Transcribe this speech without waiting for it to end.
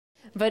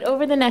But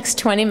over the next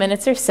 20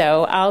 minutes or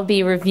so, I'll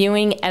be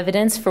reviewing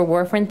evidence for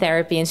warfarin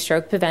therapy and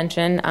stroke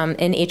prevention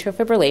in atrial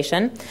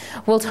fibrillation.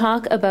 We'll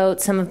talk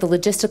about some of the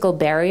logistical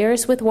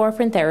barriers with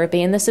warfarin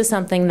therapy, and this is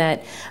something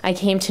that I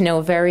came to know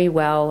very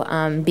well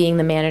being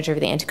the manager of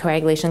the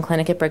anticoagulation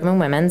clinic at Brigham and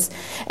Women's,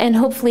 and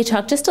hopefully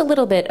talk just a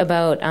little bit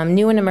about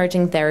new and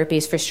emerging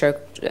therapies for stroke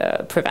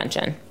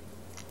prevention.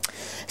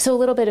 So a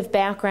little bit of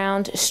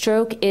background.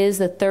 Stroke is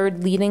the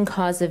third leading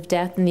cause of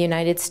death in the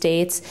United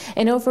States,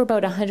 and over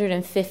about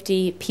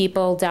 150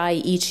 people die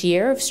each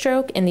year of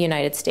stroke in the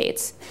United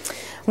States.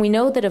 We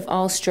know that of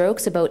all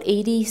strokes, about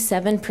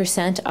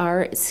 87%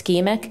 are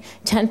ischemic,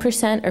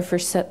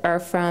 10% are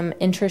from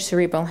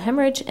intracerebral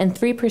hemorrhage, and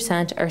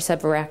 3% are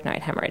subarachnoid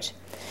hemorrhage.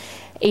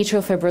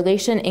 Atrial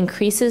fibrillation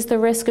increases the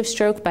risk of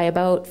stroke by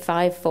about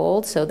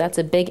 5-fold, so that's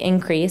a big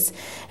increase.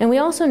 And we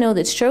also know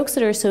that strokes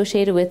that are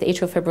associated with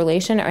atrial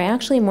fibrillation are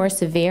actually more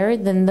severe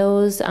than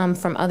those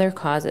from other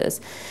causes.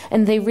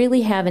 And they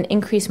really have an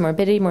increased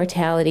morbidity,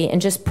 mortality,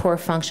 and just poor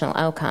functional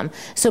outcome.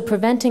 So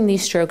preventing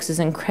these strokes is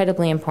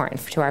incredibly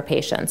important to our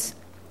patients.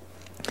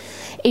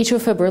 Atrial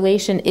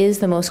fibrillation is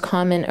the most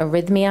common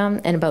arrhythmia,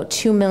 and about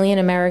 2 million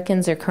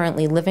Americans are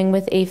currently living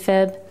with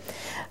AFib.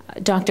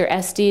 Dr.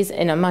 Estes,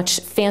 in a much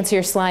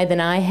fancier slide than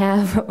I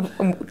have,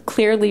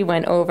 clearly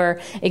went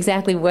over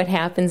exactly what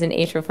happens in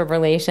atrial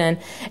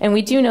fibrillation. And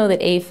we do know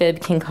that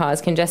AFib can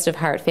cause congestive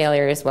heart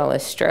failure as well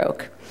as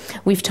stroke.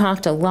 We've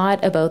talked a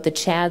lot about the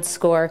CHAD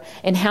score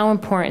and how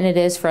important it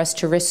is for us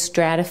to risk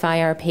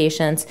stratify our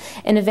patients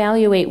and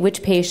evaluate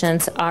which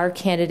patients are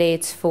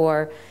candidates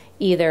for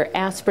either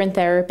aspirin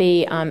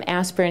therapy,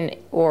 aspirin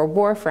or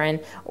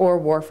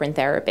warfarin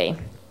therapy.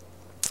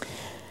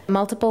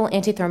 Multiple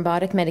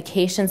antithrombotic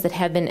medications that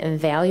have been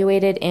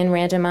evaluated in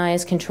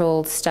randomized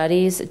controlled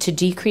studies to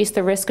decrease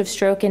the risk of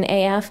stroke in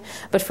AF,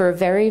 but for a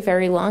very,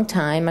 very long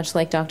time, much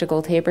like Dr.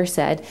 Goldhaber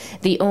said,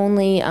 the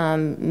only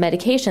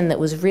medication that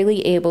was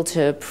really able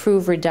to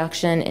prove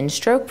reduction in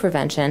stroke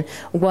prevention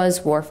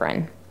was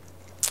warfarin.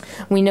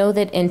 We know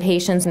that in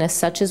patients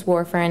such as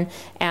warfarin,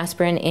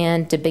 aspirin,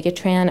 and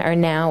dabigatran are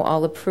now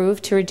all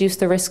approved to reduce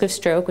the risk of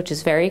stroke, which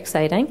is very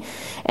exciting,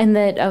 and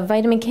that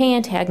vitamin K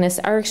antagonists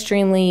are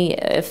extremely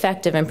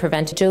effective in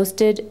preventing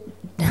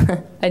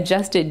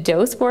adjusted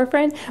dose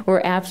warfarin.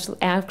 We're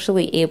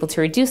actually able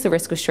to reduce the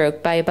risk of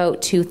stroke by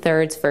about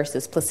 2/3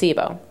 versus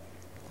placebo.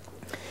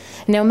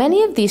 Now,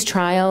 many of these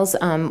trials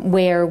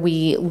where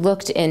we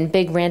looked in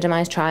big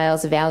randomized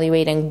trials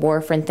evaluating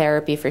warfarin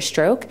therapy for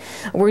stroke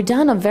were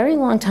done a very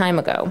long time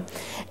ago.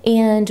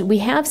 And we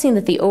have seen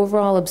that the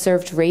overall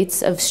observed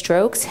rates of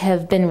strokes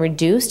have been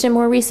reduced in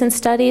more recent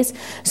studies.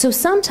 So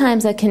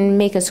sometimes that can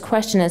make us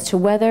question as to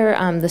whether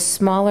the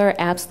smaller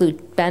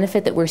absolute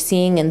benefit that we're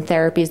seeing in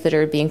therapies that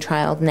are being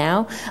trialed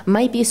now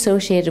might be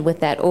associated with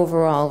that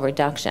overall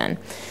reduction.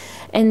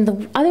 And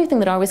the other thing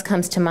that always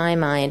comes to my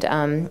mind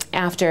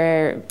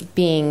after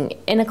being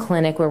in a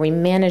clinic where we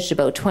managed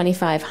about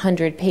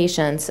 2,500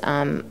 patients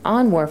on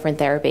warfarin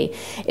therapy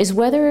is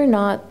whether or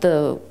not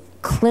the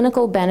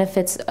clinical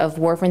benefits of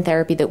warfarin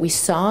therapy that we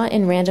saw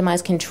in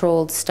randomized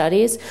controlled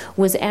studies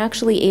was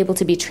actually able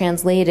to be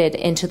translated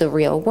into the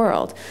real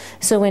world.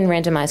 So in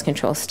randomized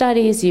controlled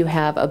studies, you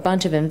have a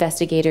bunch of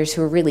investigators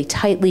who are really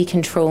tightly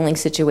controlling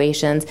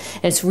situations,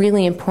 and it's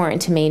really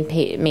important to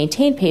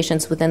maintain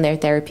patients within their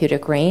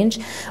therapeutic range,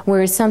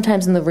 whereas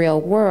sometimes in the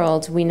real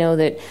world, we know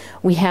that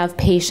we have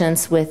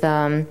patients with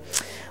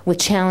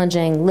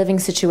challenging living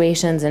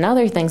situations and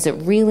other things that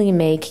really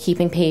make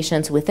keeping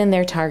patients within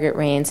their target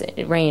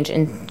range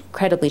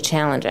incredibly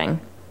challenging.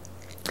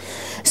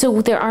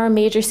 So there are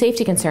major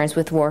safety concerns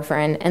with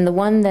warfarin, and the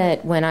one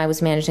that, when I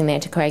was managing the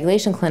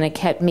anticoagulation clinic,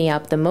 kept me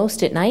up the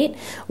most at night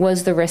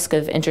was the risk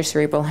of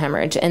intracerebral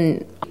hemorrhage.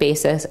 And on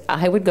basis,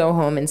 I would go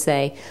home and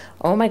say,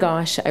 oh my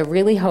gosh, I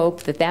really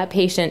hope that that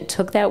patient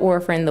took that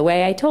warfarin the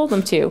way I told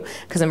them to,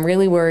 because I'm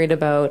really worried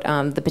about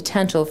the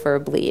potential for a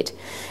bleed.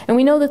 And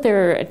we know that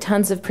there are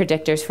tons of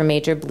predictors for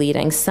major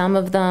bleeding. Some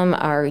of them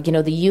are,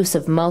 the use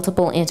of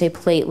multiple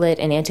antiplatelet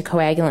and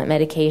anticoagulant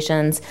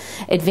medications,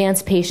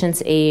 advanced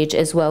patients' age,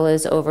 as well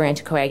as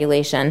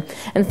over-anticoagulation.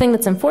 And the thing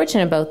that's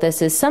unfortunate about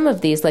this is some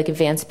of these, like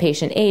advanced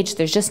patient age,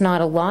 there's just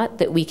not a lot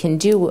that we can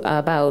do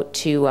about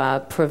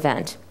to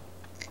prevent.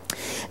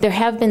 There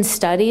have been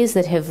studies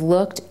that have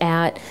looked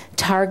at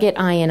target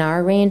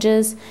INR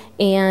ranges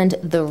and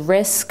the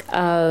risk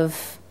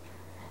of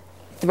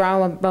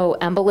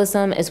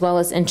thromboembolism as well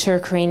as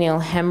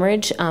intracranial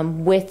hemorrhage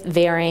with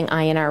varying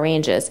INR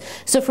ranges.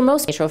 So for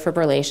most atrial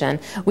fibrillation,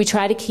 we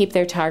try to keep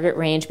their target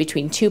range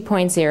between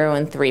 2.0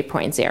 and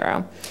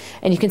 3.0.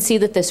 And you can see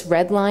that this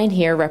red line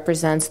here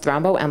represents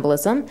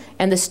thromboembolism,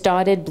 and this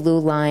dotted blue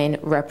line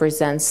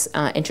represents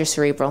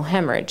intracerebral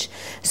hemorrhage.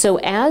 So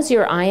as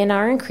your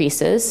INR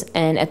increases,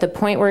 and at the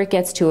point where it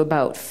gets to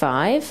about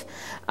 5,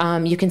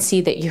 you can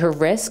see that your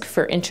risk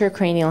for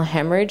intracranial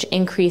hemorrhage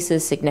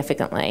increases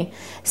significantly.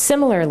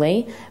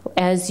 Similarly,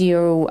 as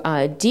you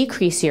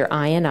decrease your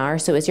INR,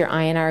 so as your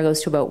INR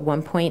goes to about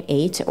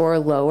 1.8 or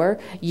lower,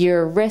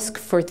 your risk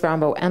for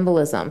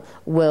thromboembolism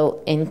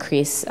will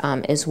increase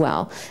as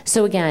well.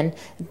 So again,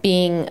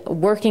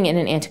 working in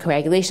an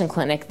anticoagulation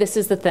clinic, this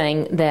is the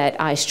thing that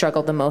I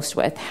struggle the most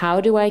with.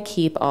 How do I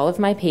keep all of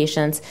my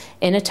patients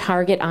in a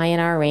target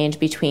INR range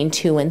between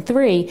 2 and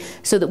 3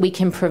 so that we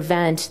can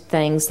prevent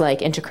things like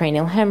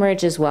intracranial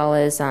hemorrhage as well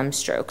as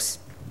strokes?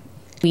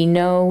 We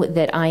know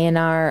that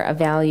INR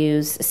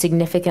values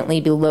significantly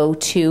below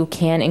 2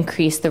 can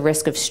increase the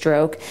risk of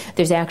stroke.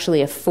 There's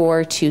actually a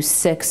 4 to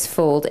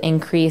 6-fold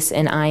increase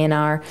in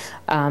INR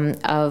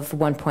of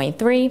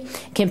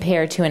 1.3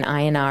 compared to an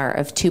INR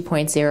of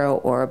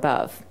 2.0 or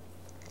above.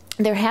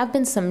 There have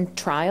been some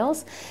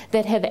trials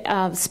that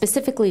have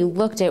specifically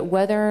looked at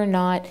whether or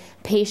not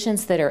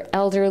patients that are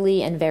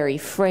elderly and very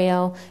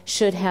frail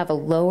should have a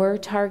lower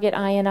target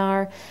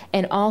INR,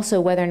 and also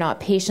whether or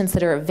not patients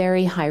that are at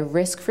very high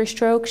risk for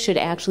stroke should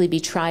actually be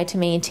tried to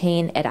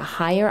maintain at a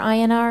higher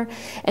INR.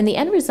 And the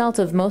end result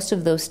of most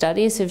of those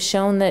studies have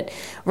shown that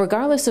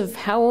regardless of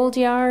how old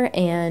you are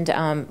and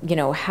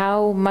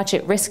how much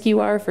at risk you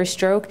are for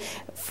stroke,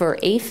 for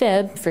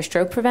AFib, for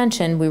stroke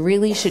prevention, we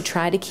really should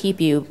try to keep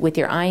you with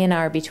your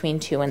INR between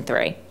 2 and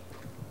 3.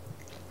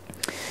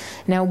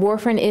 Now,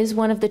 warfarin is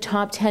one of the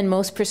top 10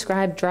 most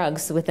prescribed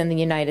drugs within the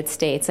United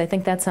States. I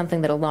think that's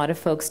something that a lot of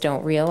folks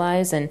don't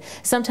realize, and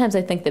sometimes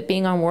I think that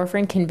being on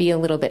warfarin can be a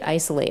little bit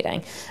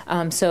isolating.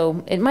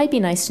 So it might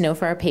be nice to know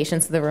for our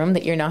patients in the room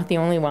that you're not the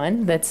only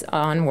one that's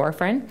on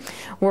warfarin.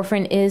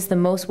 Warfarin is the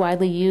most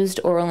widely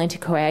used oral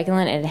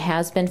anticoagulant, and it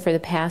has been for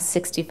the past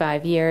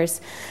 65 years.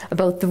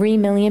 About 3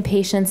 million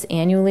patients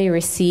annually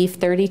receive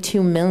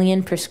 32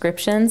 million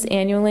prescriptions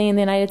annually in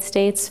the United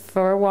States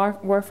for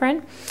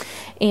warfarin.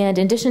 And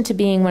in addition to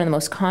being one of the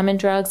most common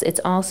drugs,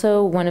 it's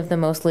also one of the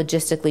most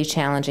logistically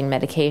challenging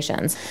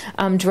medications.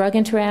 Drug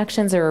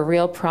interactions are a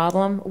real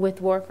problem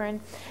with warfarin.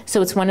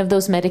 So it's one of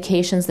those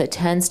medications that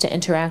tends to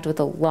interact with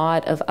a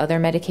lot of other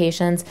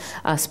medications,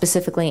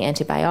 specifically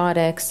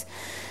antibiotics.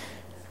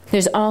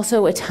 There's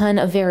also a ton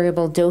of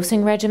variable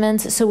dosing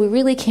regimens, so we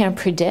really can't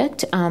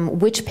predict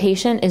which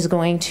patient is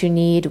going to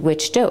need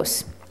which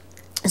dose.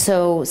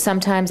 So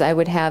sometimes I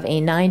would have a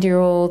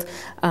 90-year-old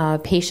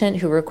patient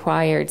who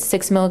required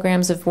 6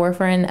 milligrams of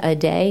warfarin a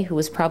day, who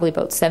was probably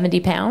about 70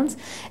 pounds.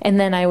 And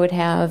then I would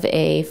have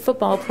a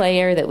football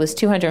player that was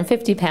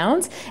 250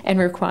 pounds and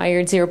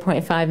required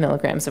 0.5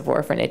 milligrams of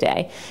warfarin a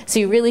day. So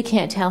you really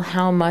can't tell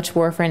how much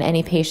warfarin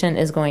any patient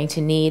is going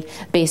to need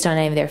based on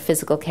any of their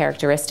physical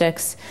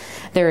characteristics.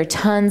 There are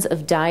tons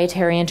of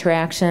dietary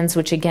interactions,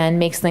 which again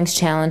makes things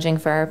challenging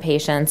for our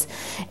patients.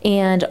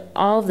 And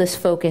all of this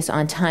focus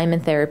on time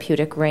and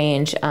therapeutic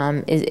range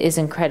is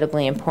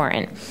incredibly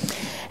important.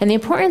 And the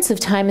importance of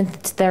time and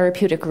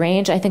therapeutic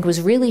range, I think,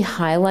 was really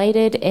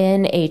highlighted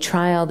in a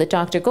trial that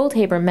Dr.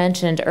 Goldhaber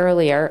mentioned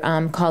earlier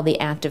called the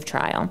ACTIVE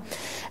trial.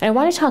 And I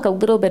want to talk a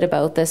little bit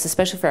about this,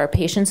 especially for our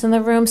patients in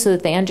the room, so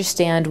that they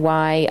understand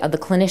why the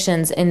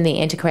clinicians in the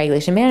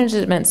anticoagulation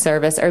management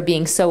service are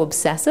being so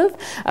obsessive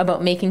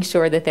about making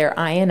sure that their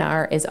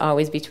INR is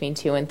always between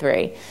 2 and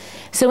 3.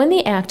 So in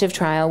the ACTIVE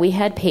trial, we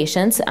had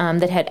patients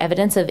that had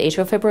evidence of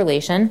atrial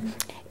fibrillation,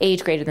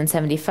 age greater than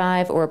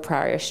 75, or a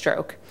prior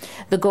stroke.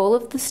 The goal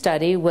of the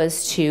study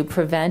was to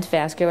prevent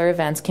vascular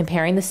events,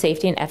 comparing the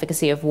safety and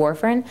efficacy of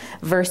warfarin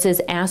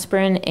versus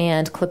aspirin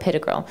and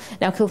clopidogrel.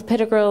 Now,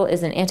 clopidogrel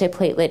is an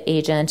antiplatelet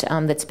agent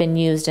that's been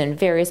used in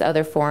various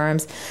other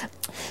forms.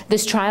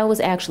 This trial was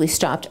actually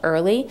stopped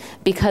early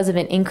because of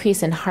an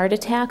increase in heart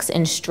attacks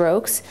and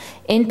strokes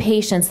in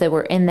patients that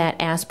were in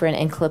that aspirin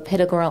and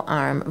clopidogrel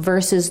arm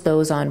versus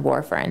those on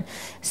warfarin.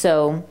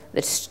 So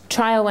the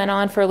trial went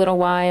on for a little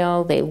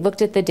while. They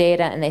looked at the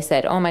data and they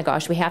said, oh my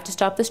gosh, we have to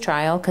stop this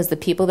trial because the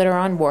people that are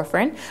on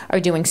warfarin are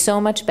doing so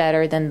much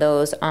better than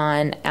those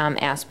on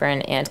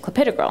aspirin and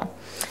clopidogrel.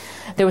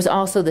 There was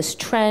also this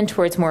trend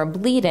towards more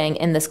bleeding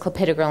in this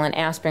clopidogrel and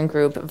aspirin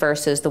group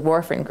versus the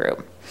warfarin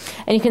group.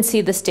 And you can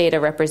see this data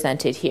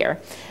represented here.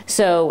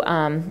 So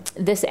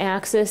this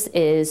axis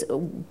is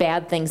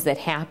bad things that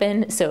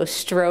happen, so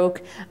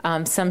stroke,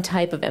 some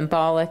type of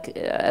embolic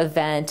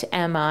event,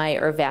 MI,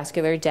 or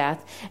vascular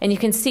death. And you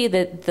can see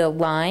that the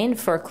line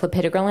for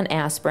clopidogrel and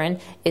aspirin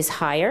is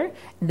higher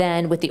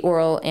than with the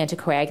oral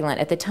anticoagulant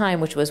at the time,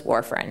 which was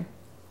warfarin.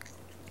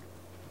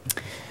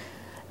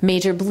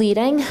 Major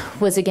bleeding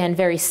was again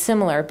very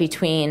similar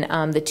between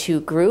the two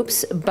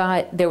groups,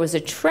 but there was a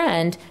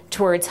trend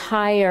towards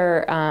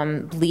higher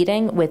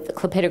bleeding with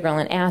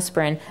clopidogrel and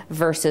aspirin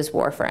versus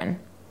warfarin.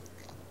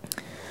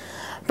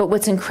 But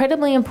what's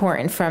incredibly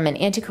important from an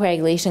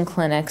anticoagulation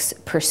clinic's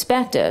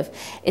perspective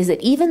is that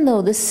even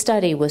though this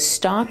study was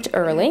stopped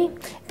early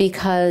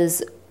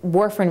because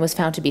warfarin was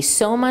found to be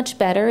so much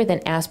better than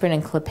aspirin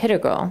and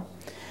clopidogrel,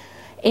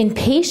 in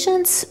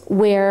patients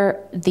where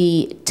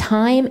the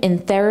time in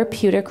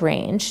therapeutic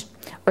range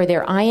or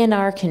their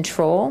INR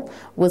control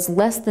was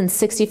less than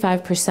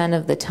 65%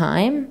 of the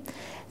time,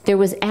 there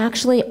was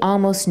actually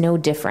almost no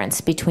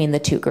difference between the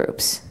two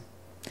groups.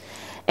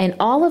 And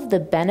all of the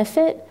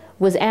benefit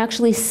was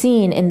actually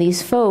seen in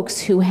these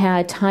folks who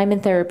had time in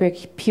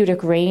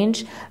therapeutic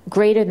range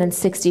greater than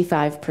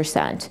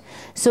 65%.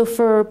 So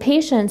for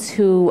patients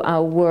who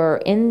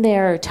were in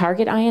their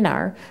target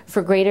INR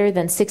for greater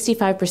than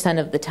 65%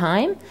 of the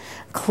time,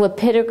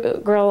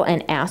 clopidogrel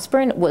and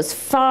aspirin was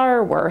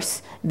far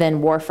worse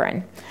than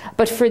warfarin.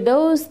 But for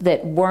those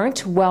that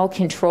weren't well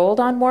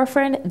controlled on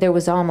warfarin, there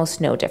was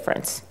almost no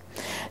difference.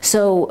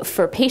 So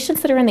for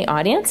patients that are in the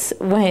audience,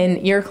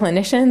 when your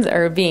clinicians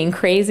are being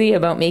crazy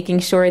about making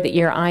sure that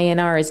your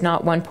INR is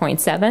not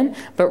 1.7,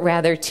 but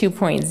rather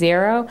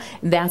 2.0,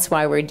 that's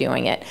why we're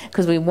doing it,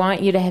 because we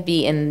want you to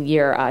be in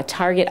your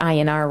target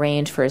INR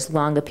range for as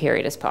long a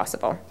period as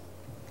possible.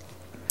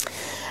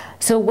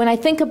 So when I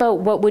think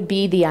about what would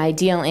be the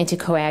ideal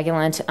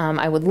anticoagulant,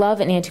 I would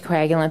love an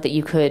anticoagulant that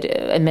you could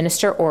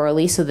administer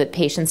orally so that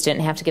patients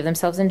didn't have to give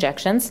themselves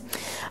injections.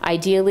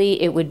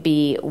 Ideally, it would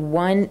be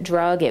one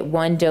drug at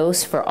one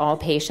dose for all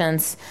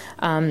patients.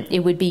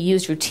 It would be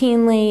used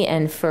routinely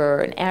and for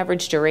an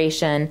average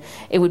duration.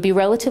 It would be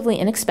relatively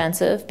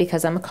inexpensive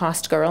because I'm a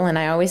cost girl and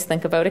I always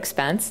think about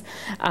expense.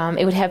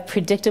 It would have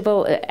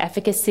predictable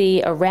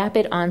efficacy, a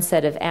rapid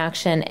onset of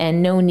action,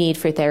 and no need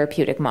for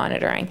therapeutic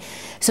monitoring.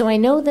 So I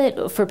know that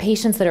for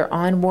patients that are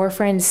on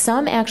warfarin,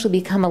 some actually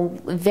become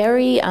a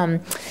very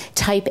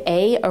type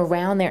A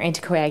around their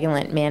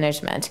anticoagulant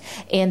management.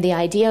 And the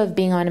idea of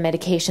being on a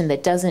medication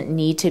that doesn't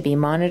need to be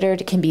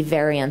monitored can be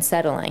very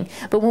unsettling.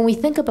 But when we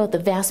think about the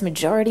vast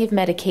majority of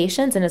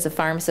medications, and as a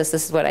pharmacist,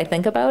 this is what I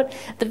think about,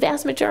 the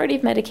vast majority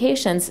of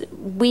medications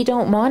we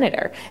don't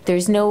monitor.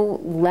 There's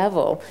no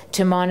level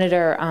to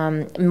monitor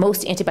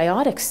most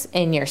antibiotics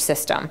in your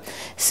system.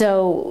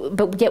 So,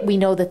 but yet we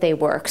know that they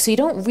work. So you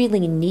don't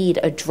really need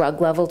a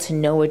drug level to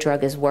know a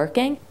drug is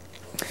working.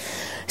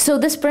 So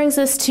this brings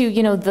us to,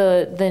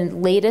 the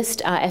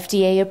latest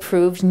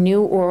FDA-approved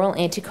new oral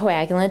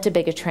anticoagulant,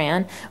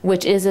 dabigatran,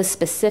 which is a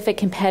specific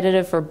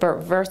competitive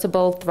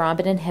reversible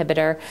thrombin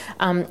inhibitor.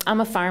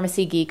 I'm a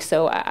pharmacy geek,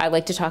 so I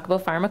like to talk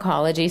about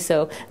pharmacology.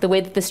 So the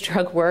way that this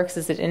drug works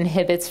is it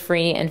inhibits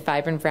free and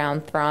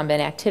fibrin-bound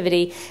thrombin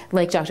activity.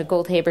 Like Dr.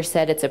 Goldhaber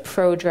said, it's a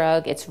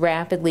prodrug. It's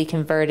rapidly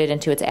converted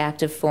into its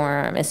active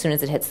form as soon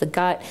as it hits the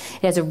gut.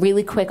 It has a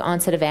really quick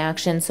onset of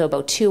action, so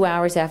about 2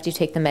 hours after you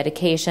take the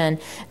medication,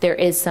 there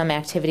is some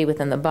activity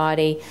within the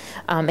body.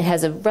 It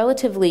has a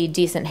relatively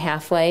decent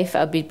half-life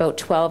of about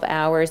 12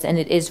 hours, and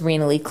it is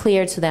renally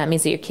cleared, so that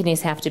means that your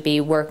kidneys have to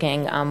be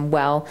working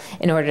well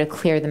in order to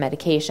clear the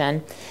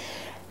medication.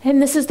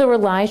 And this is the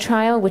RELY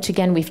trial, which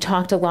again we've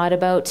talked a lot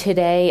about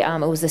today.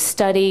 It was a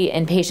study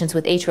in patients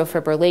with atrial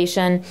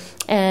fibrillation,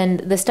 and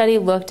the study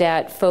looked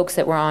at folks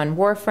that were on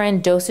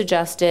warfarin, dose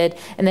adjusted,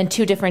 and then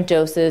 2 different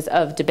doses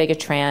of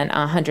dabigatran,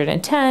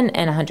 110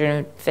 and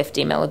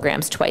 150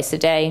 milligrams twice a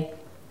day.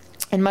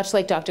 And much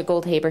like Dr.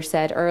 Goldhaber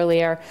said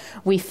earlier,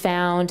 we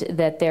found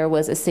that there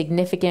was a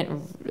significant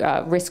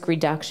risk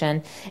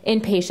reduction in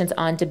patients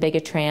on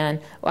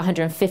dabigatran,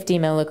 150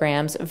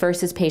 milligrams,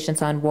 versus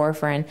patients on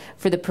warfarin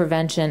for the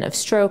prevention of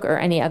stroke or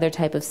any other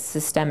type of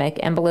systemic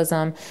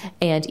embolism.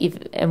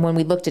 And when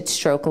we looked at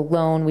stroke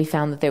alone, we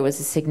found that there was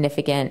a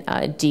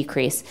significant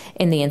decrease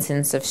in the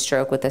incidence of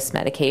stroke with this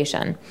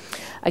medication.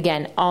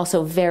 Again,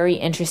 also very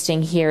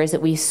interesting here is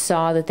that we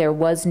saw that there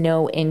was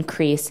no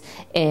increase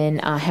in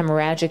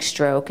hemorrhagic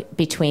stroke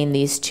between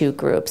these two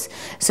groups.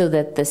 So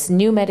that this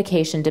new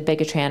medication,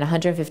 dabigatran,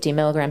 150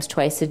 milligrams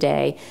twice a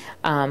day,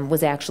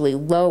 was actually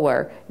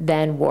lower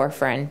than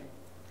warfarin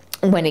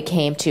when it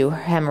came to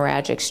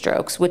hemorrhagic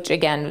strokes, which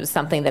again was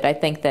something that I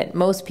think that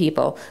most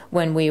people,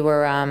 when we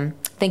were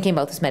thinking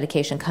about this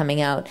medication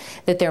coming out,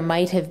 that there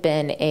might have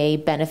been a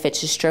benefit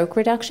to stroke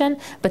reduction,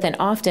 but then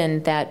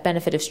often that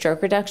benefit of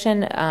stroke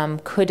reduction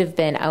could have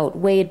been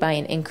outweighed by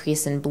an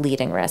increase in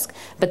bleeding risk,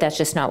 but that's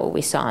just not what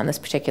we saw in this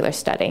particular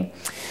study.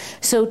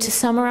 So to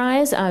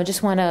summarize, I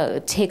just want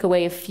to take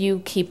away a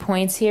few key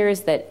points here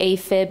is that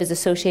AFib is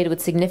associated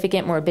with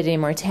significant morbidity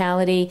and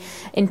mortality.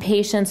 In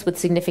patients with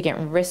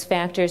significant risk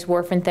factors,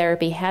 warfarin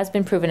therapy has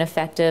been proven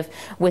effective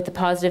with the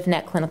positive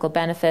net clinical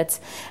benefits.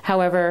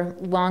 However,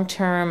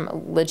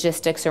 long-term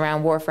logistics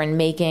around warfarin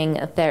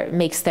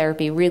makes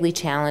therapy really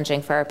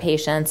challenging for our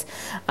patients.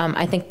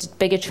 I think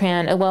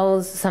dabigatran, as well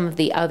as some of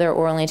the other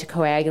oral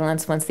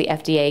anticoagulants, once the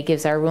FDA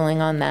gives our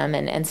ruling on them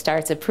and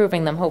starts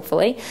approving them,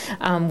 hopefully,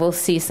 we'll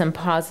see some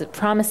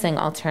promising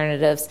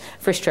alternatives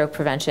for stroke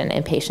prevention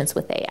in patients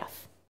with AF.